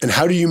measure it? And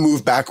how do you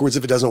move backwards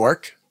if it doesn't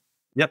work?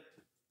 Yep.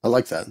 I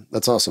like that.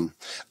 That's awesome.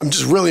 I'm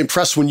just really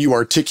impressed when you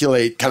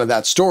articulate kind of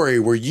that story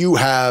where you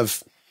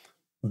have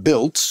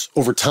built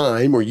over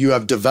time or you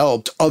have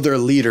developed other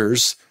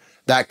leaders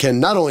that can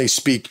not only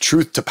speak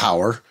truth to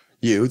power,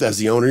 you as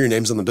the owner, your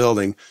name's on the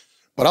building,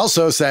 but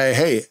also say,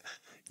 hey,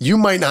 you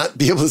might not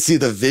be able to see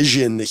the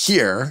vision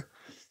here.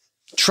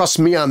 Trust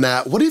me on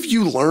that. What have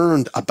you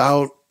learned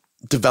about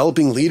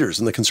developing leaders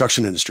in the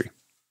construction industry?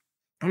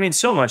 I mean,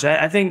 so much.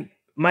 I think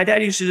my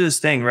dad used to do this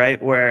thing,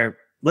 right? Where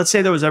let's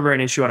say there was ever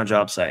an issue on a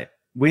job site.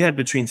 We had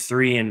between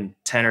 3 and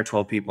 10 or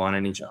 12 people on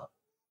any job.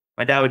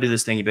 My dad would do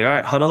this thing. He'd be like, all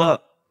right, huddle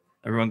up.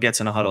 Everyone gets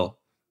in a huddle.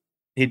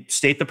 He'd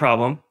state the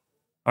problem.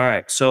 All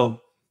right,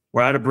 so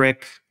we're out of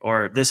brick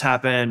or this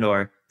happened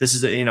or this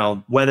is,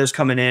 weather's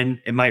coming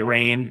in. It might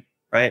rain,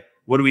 right?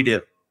 What do we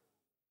do?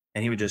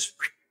 And he would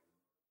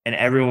and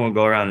everyone would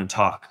go around and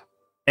talk.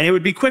 And it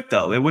would be quick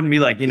though. It wouldn't be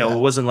like, it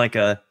wasn't like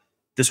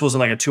this wasn't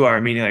like a 2-hour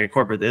meeting like a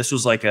corporate. This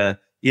was like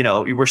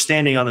we're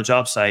standing on the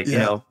job site,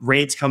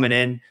 rain's coming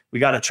in. We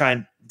got to try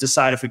and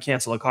decide if we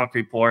cancel a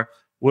concrete pour.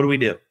 What do we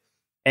do?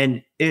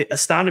 And it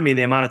astounded me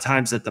the amount of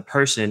times that the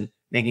person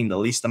making the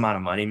least amount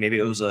of money, maybe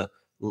it was a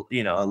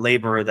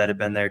laborer that had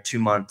been there 2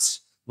 months,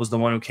 was the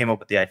one who came up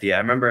with the idea. I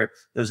remember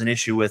there was an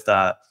issue with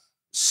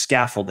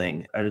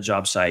scaffolding at a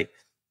job site.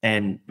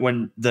 And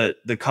when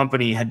the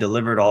company had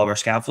delivered all of our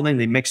scaffolding,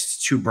 they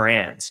mixed 2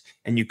 brands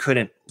and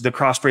the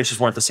cross braces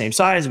weren't the same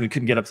size and we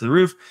couldn't get up to the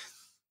roof.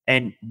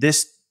 And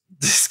this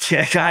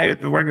guy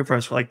who'd been working for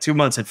us for like 2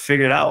 months had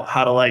figured out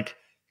how to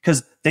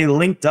because they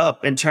linked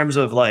up in terms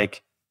of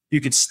you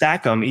could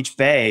stack them each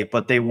bay,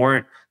 but they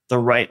weren't the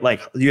right,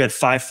 you had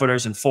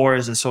 5-footers and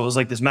 4s. And so it was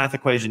like this math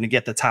equation to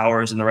get the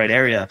towers in the right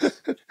area.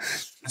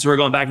 So we're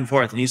going back and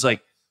forth and he's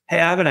like, hey,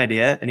 I have an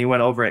idea. And he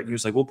went over it. He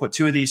was like, we'll put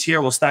 2 of these here.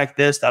 We'll stack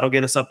this. That'll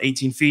get us up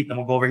 18 feet. Then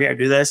we'll go over here and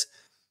do this.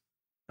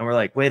 And we're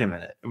like, wait a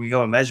minute. And we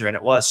go and measure. And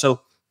it was.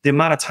 So the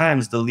amount of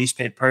times the least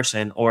paid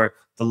person or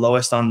the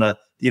lowest on the,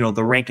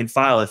 the rank and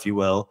file, if you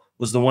will,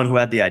 was the one who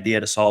had the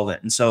idea to solve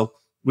it. And so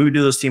we would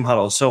do those team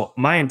huddles. So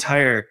my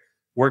entire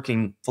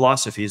working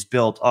philosophy is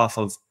built off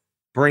of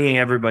bringing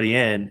everybody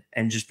in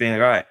and just being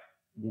like, all right,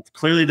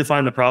 clearly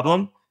define the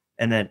problem.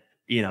 And then,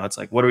 it's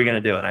like, what are we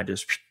going to do? And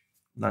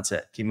that's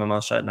it. Keep my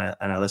mouth shut and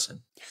I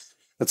listen.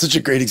 That's such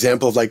a great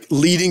example of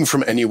leading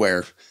from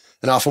anywhere.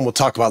 And often we'll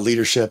talk about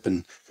leadership.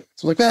 And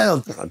so I'm like, well,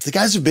 the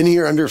guys who've been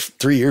here under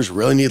 3 years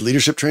really need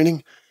leadership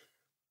training.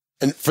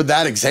 And for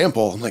that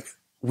example, I'm like,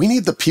 we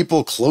need the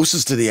people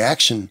closest to the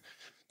action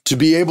to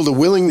be able to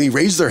willingly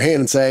raise their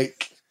hand and say,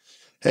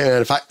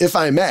 and if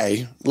I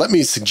may, let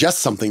me suggest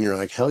something. You're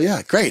like, hell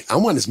yeah, great. I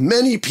want as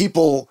many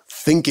people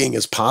thinking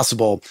as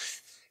possible.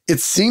 It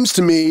seems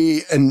to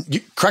me,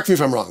 and correct me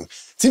if I'm wrong,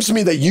 it seems to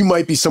me that you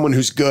might be someone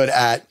who's good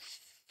at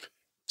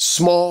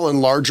small and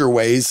larger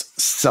ways,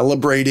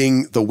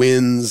 celebrating the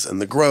wins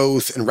and the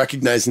growth and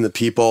recognizing the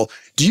people.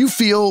 Do you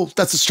feel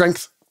that's a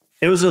strength?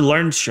 It was a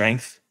learned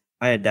strength.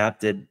 I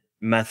adapted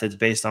methods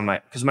based on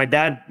because my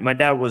dad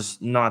was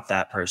not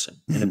that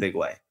person in a big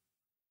way.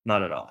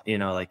 Not at all.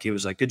 He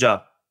was like, good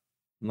job.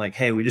 I'm like,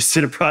 hey, we just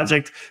did a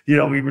project, we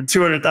were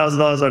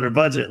 $200,000 under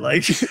budget.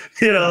 He's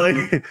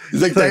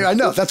like, I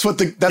know. That's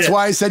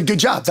why I said good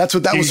job. That's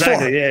what that was for.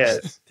 Yeah.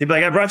 He'd be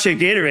like, I brought you a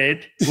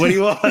Gatorade. What do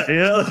you want?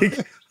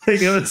 It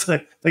was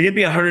like it'd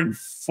be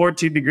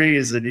 114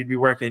 degrees and he'd be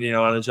working,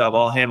 on the job,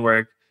 all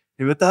handwork.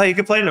 What the hell are you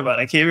complaining about?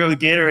 I came here with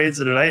Gatorades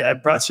and I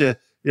brought you,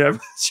 I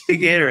brought you a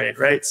Gatorade,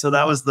 right? So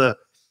that was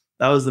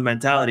the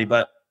mentality.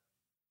 But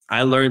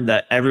I learned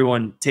that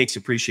everyone takes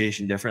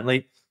appreciation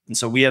differently. And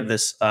so we have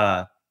this,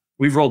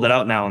 we've rolled it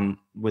out now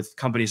with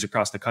companies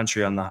across the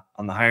country on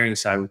the hiring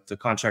side with the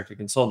contractor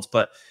consultants.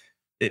 But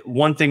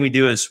one thing we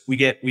do is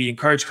we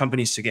encourage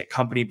companies to get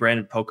company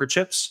branded poker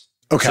chips.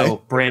 Okay. So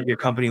brand your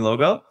company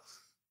logo.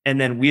 And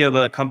then we have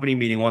a company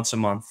meeting once a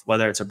month,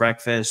 whether it's a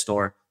breakfast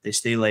or they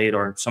stay late,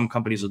 or some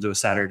companies will do a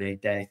Saturday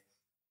day.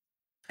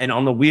 And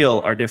on the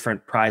wheel are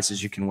different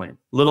prizes you can win.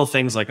 Little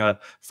things like a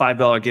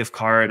 $5 gift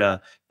card,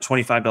 a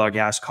 $25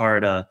 gas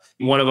card.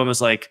 One of them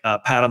is like a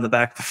pat on the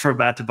back for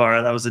Matt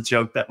DiBara. That was a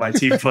joke that my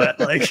team put.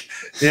 Like,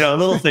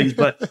 little things,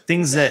 but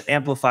things that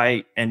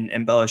amplify and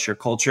embellish your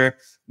culture.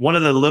 One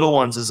of the little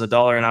ones is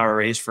 $1 an hour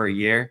raise for a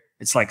year.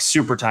 It's like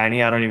super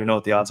tiny. I don't even know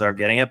what the odds are of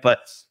getting it. But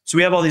so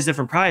we have all these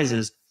different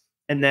prizes.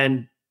 And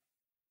then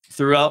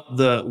throughout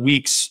the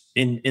weeks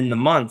in the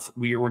month,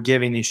 we were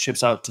giving these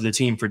chips out to the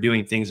team for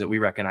doing things that we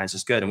recognize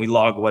as good. And we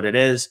log what it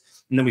is,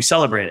 and then we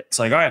celebrate it. It's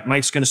like, all right,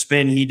 Mike's going to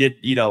spin. He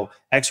did,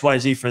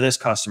 XYZ for this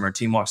customer.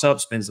 Team walks up,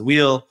 spins the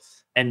wheel.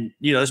 And,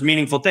 there's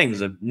meaningful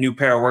things, a new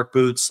pair of work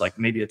boots, like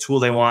maybe a tool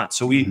they want.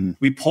 So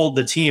we polled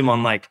the team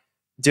on like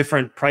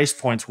different price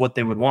points, what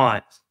they would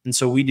want. And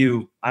so we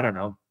do, I don't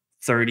know,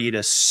 30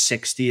 to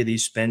 60 of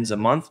these spins a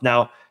month.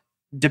 Now,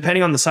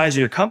 depending on the size of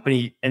your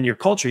company and your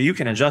culture, you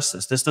can adjust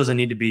this. This doesn't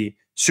need to be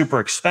super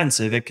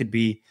expensive. It could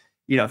be,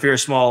 if you're a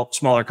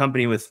smaller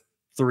company with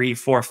 3,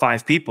 4,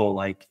 5 people,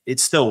 like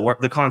it's still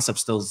work. The concept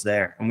still is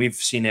there. And we've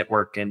seen it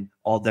work in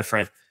all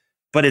different,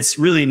 but it's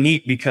really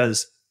neat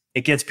because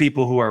it gets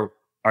people who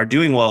are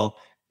doing well.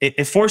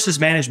 It forces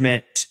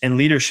management and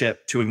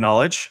leadership to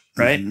acknowledge,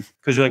 right?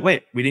 Because you're like,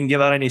 wait, we didn't give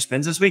out any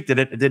spins this week.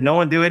 Did no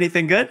one do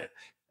anything good?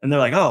 And they're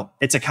like, oh,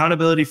 it's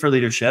accountability for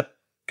leadership.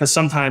 Because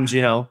sometimes,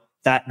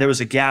 that there was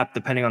a gap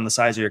depending on the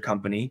size of your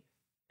company.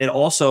 It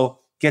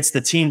also gets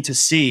the team to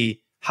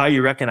see how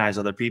you recognize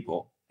other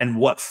people and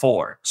what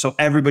for. So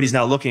everybody's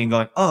now looking and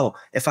going, oh,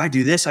 if I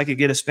do this, I could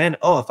get a spin.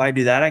 Oh, if I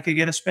do that, I could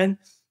get a spin.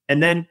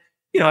 And then,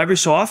 every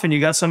so often you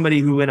got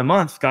somebody who in a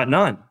month got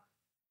none.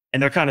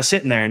 And they're kind of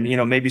sitting there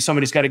and, maybe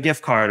somebody's got a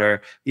gift card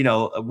or,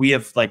 we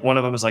have like one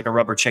of them is like a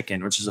rubber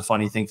chicken, which is a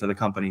funny thing for the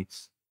company.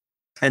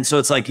 And so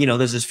it's like,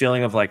 there's this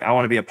feeling of like, I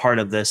want to be a part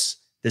of this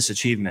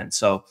achievement.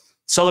 So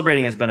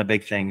celebrating has been a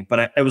big thing,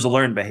 but it was a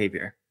learned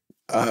behavior.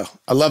 I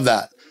love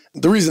that.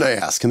 The reason I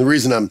ask and the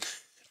reason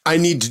I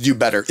need to do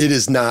better,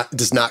 does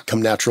not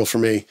come natural for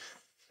me.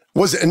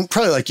 And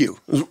probably like you,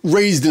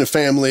 raised in a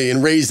family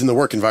and raised in the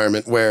work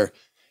environment where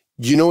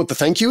you know what the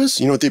thank you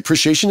is? You know what the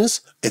appreciation is?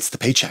 It's the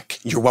paycheck.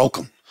 You're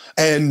welcome.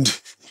 And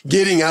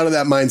getting out of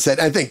that mindset,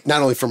 I think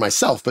not only for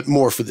myself, but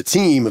more for the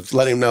team of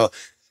letting them know,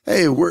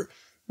 hey, we're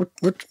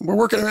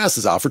working our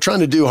asses off. We're trying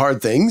to do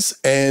hard things.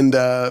 And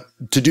to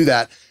do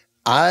that,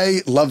 I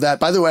love that.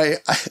 By the way,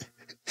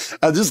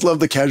 I just love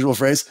the casual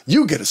phrase,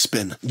 you get a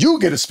spin. You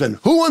get a spin.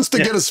 Who wants to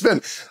get a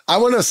spin? I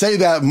want to say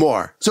that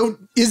more. So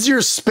is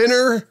your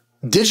spinner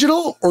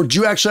digital or do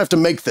you actually have to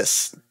make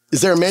this?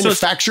 Is there a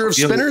manufacturer of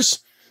spinners?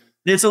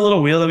 It's a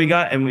little wheel that we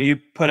got and you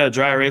put a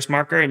dry erase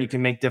marker and you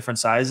can make different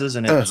sizes.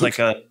 And it's like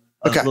a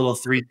little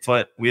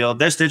 3-foot wheel.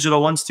 There's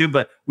digital ones too,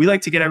 but we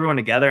like to get everyone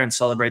together and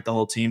celebrate the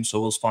whole team. So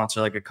we'll sponsor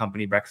like a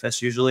company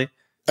breakfast usually.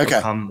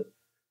 Okay.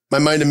 My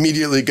mind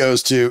immediately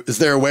goes to, is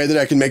there a way that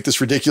I can make this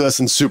ridiculous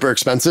and super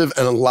expensive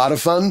and a lot of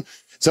fun?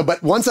 So,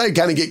 but once I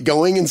kind of get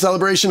going in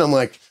celebration, I'm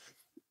like,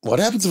 what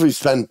happens if we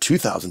spend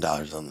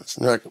 $2,000 on this?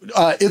 And they're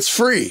like, it's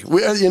free.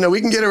 We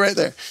can get it right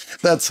there.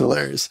 That's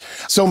hilarious.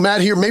 So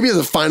Matt here, maybe as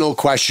a final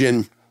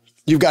question,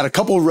 you've got a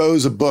couple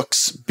rows of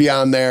books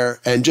beyond there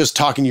and just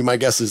talking to you, my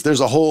guess is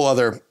there's a whole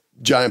other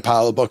giant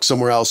pile of books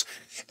somewhere else.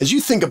 As you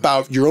think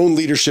about your own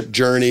leadership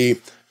journey,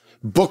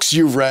 books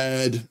you've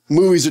read,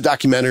 movies or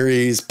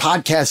documentaries,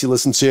 podcasts you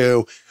listen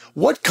to,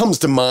 what comes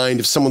to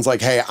mind if someone's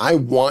like, hey, I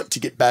want to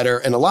get better?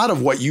 And a lot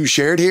of what you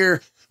shared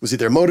here was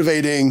either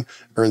motivating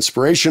or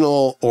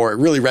inspirational, or it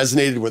really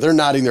resonated where they're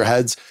nodding their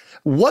heads.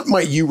 What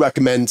might you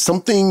recommend?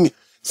 Some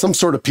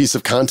sort of piece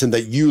of content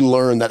that you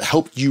learned that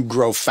helped you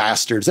grow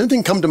faster? Does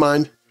anything come to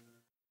mind?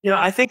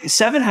 I think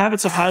 7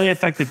 Habits of Highly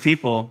Effective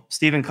People,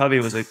 Stephen Covey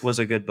was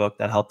a good book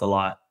that helped a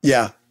lot.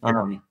 Yeah.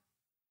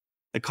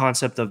 The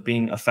concept of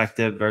being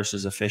effective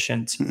versus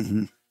efficient,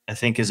 I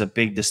think is a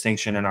big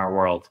distinction in our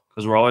world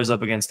because we're always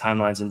up against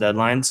timelines and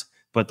deadlines,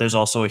 but there's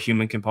also a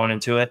human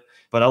component to it.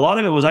 But a lot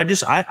of it was, I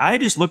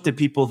just looked at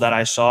people that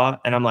I saw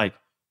and I'm like,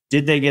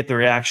 did they get the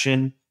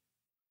reaction?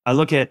 I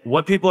look at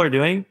what people are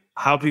doing,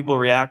 how people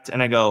react.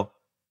 And I go,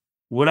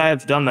 would I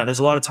have done that? There's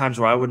a lot of times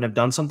where I wouldn't have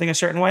done something a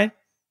certain way,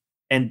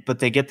 but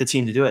they get the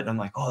team to do it. And I'm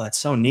like, oh, that's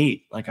so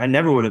neat. Like I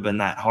never would have been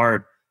that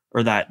hard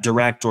or that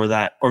direct or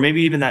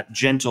maybe even that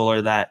gentle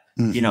or that,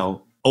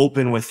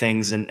 open with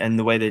things and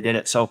the way they did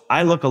it. So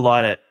I look a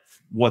lot at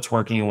what's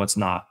working and what's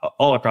not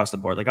all across the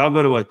board. Like I'll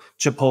go to a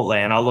Chipotle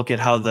and I'll look at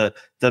how the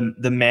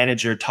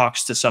manager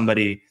talks to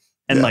somebody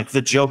and like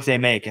the joke they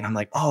make. And I'm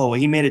like, oh,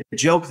 he made a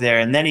joke there.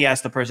 And then he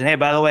asked the person, hey,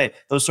 by the way,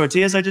 those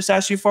tortillas I just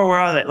asked you for, where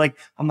are they? Like,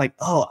 I'm like,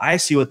 oh, I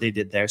see what they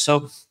did there.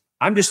 So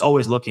I'm just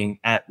always looking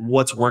at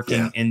what's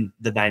working in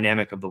the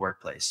dynamic of the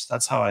workplace.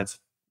 That's how I've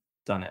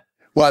done it.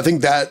 Well, I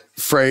think that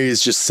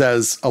phrase just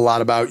says a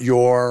lot about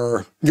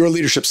your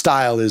leadership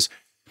style is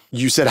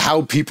you said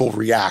how people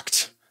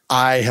react.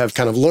 I have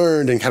kind of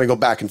learned and kind of go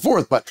back and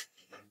forth, but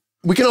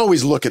we can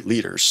always look at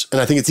leaders. And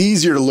I think it's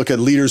easier to look at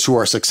leaders who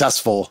are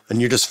successful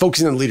and you're just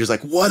focusing on leaders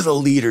like, what do the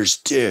leaders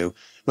do?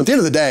 But at the end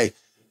of the day,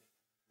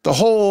 the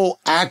whole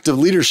act of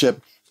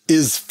leadership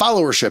is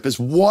followership, is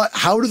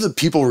how do the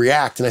people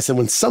react? And I said,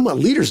 when a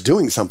leader's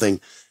doing something,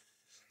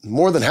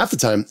 more than half the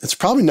time, it's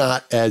probably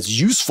not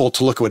as useful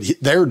to look at what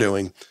they're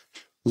doing.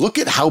 Look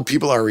at how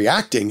people are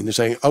reacting. And they're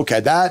saying, okay,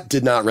 that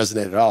did not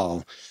resonate at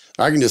all.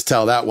 I can just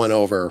tell that went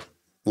over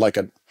like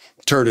a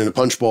turd in a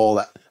punch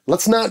bowl.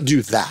 Let's not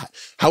do that.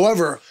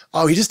 However,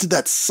 he just did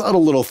that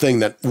subtle little thing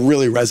that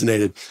really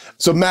resonated.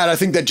 So Matt, I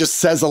think that just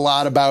says a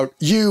lot about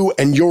you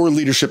and your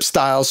leadership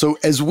style. So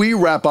as we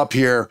wrap up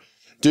here,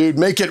 dude,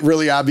 make it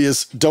really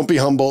obvious. Don't be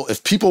humble.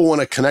 If people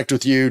want to connect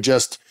with you,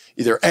 just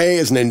either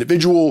as an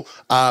individual,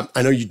 I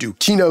know you do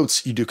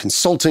keynotes, you do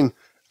consulting.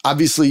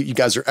 Obviously, you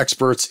guys are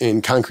experts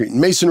in concrete and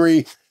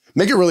masonry.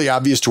 Make it really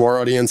obvious to our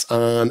audience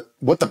on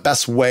what the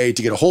best way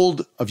to get a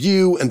hold of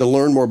you and to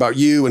learn more about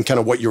you and kind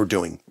of what you're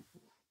doing.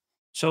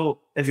 So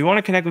if you want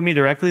to connect with me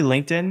directly,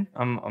 LinkedIn,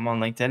 I'm on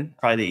LinkedIn,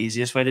 probably the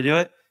easiest way to do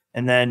it.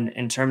 And then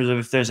in terms of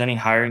if there's any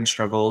hiring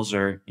struggles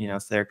or,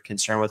 if they're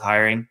concerned with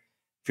hiring,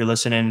 if you're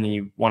listening and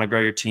you want to grow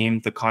your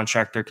team, the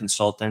contractor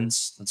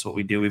consultants, that's what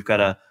we do. We've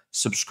got a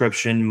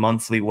subscription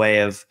monthly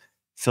way of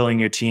filling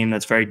your team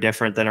that's very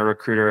different than a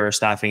recruiter or a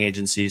staffing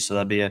agency. So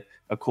that'd be a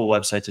cool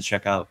website to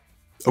check out.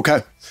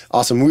 Okay,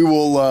 awesome. We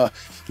will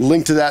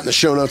link to that in the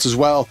show notes as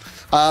well.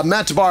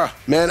 Matt DiBara,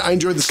 man, I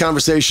enjoyed this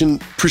conversation.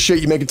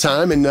 Appreciate you making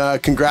time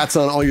and congrats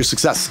on all your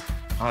success.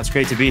 Oh, it's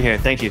great to be here.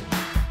 Thank you.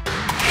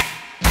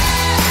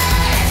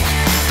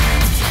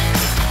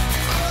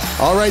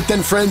 All right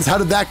then, friends, how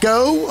did that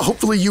go?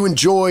 Hopefully you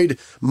enjoyed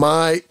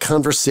my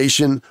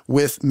conversation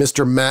with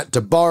Mr. Matt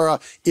DiBara.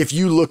 If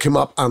you look him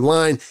up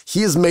online,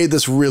 he has made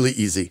this really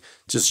easy.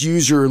 Just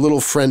use your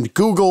little friend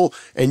Google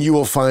and you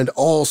will find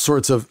all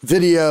sorts of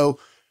video,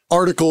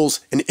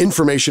 articles, and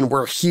information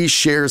where he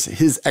shares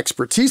his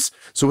expertise.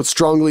 So I would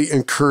strongly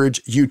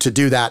encourage you to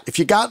do that. If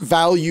you got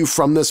value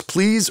from this,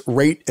 please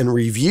rate and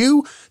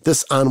review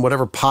this on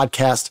whatever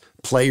podcast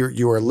player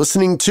you are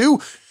listening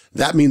to.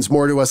 That means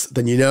more to us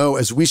than you know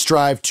as we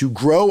strive to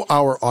grow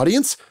our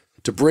audience,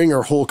 to bring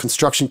our whole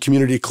construction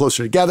community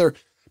closer together,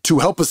 to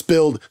help us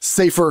build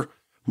safer,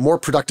 more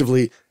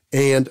productively,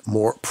 and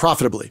more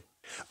profitably.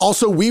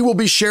 Also, we will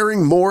be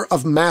sharing more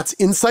of Matt's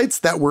insights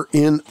that were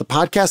in the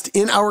podcast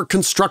in our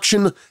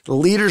construction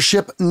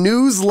leadership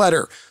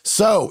newsletter.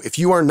 So if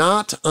you are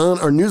not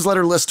on our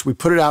newsletter list, we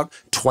put it out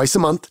twice a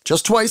month,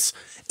 just twice.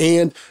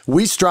 And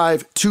we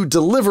strive to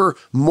deliver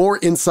more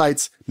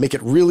insights, make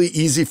it really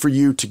easy for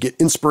you to get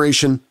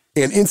inspiration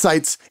and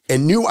insights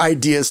and new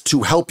ideas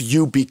to help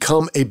you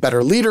become a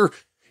better leader.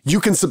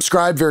 You can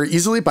subscribe very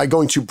easily by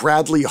going to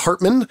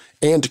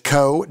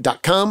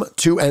bradleyhartmanandco.com,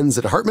 2 N's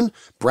at Hartman,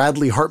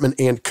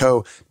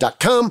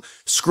 bradleyhartmanandco.com.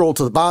 Scroll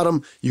to the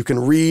bottom. You can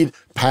read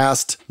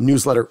past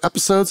newsletter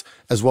episodes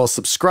as well as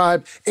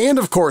subscribe. And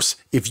of course,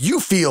 if you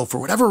feel for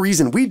whatever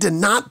reason we did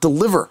not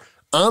deliver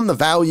on the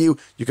value,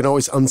 you can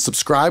always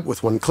unsubscribe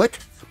with one click.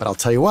 But I'll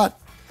tell you what,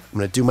 I'm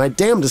going to do my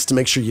damnedest to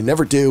make sure you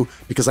never do,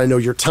 because I know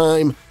your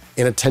time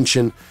and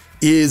attention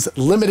is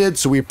limited.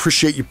 So we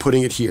appreciate you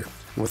putting it here.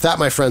 And with that,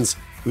 my friends,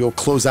 we will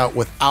close out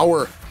with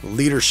our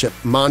leadership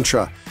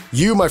mantra.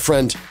 You, my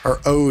friend, are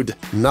owed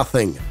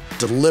nothing.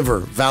 Deliver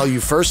value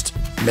first.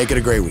 Make it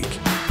a great week.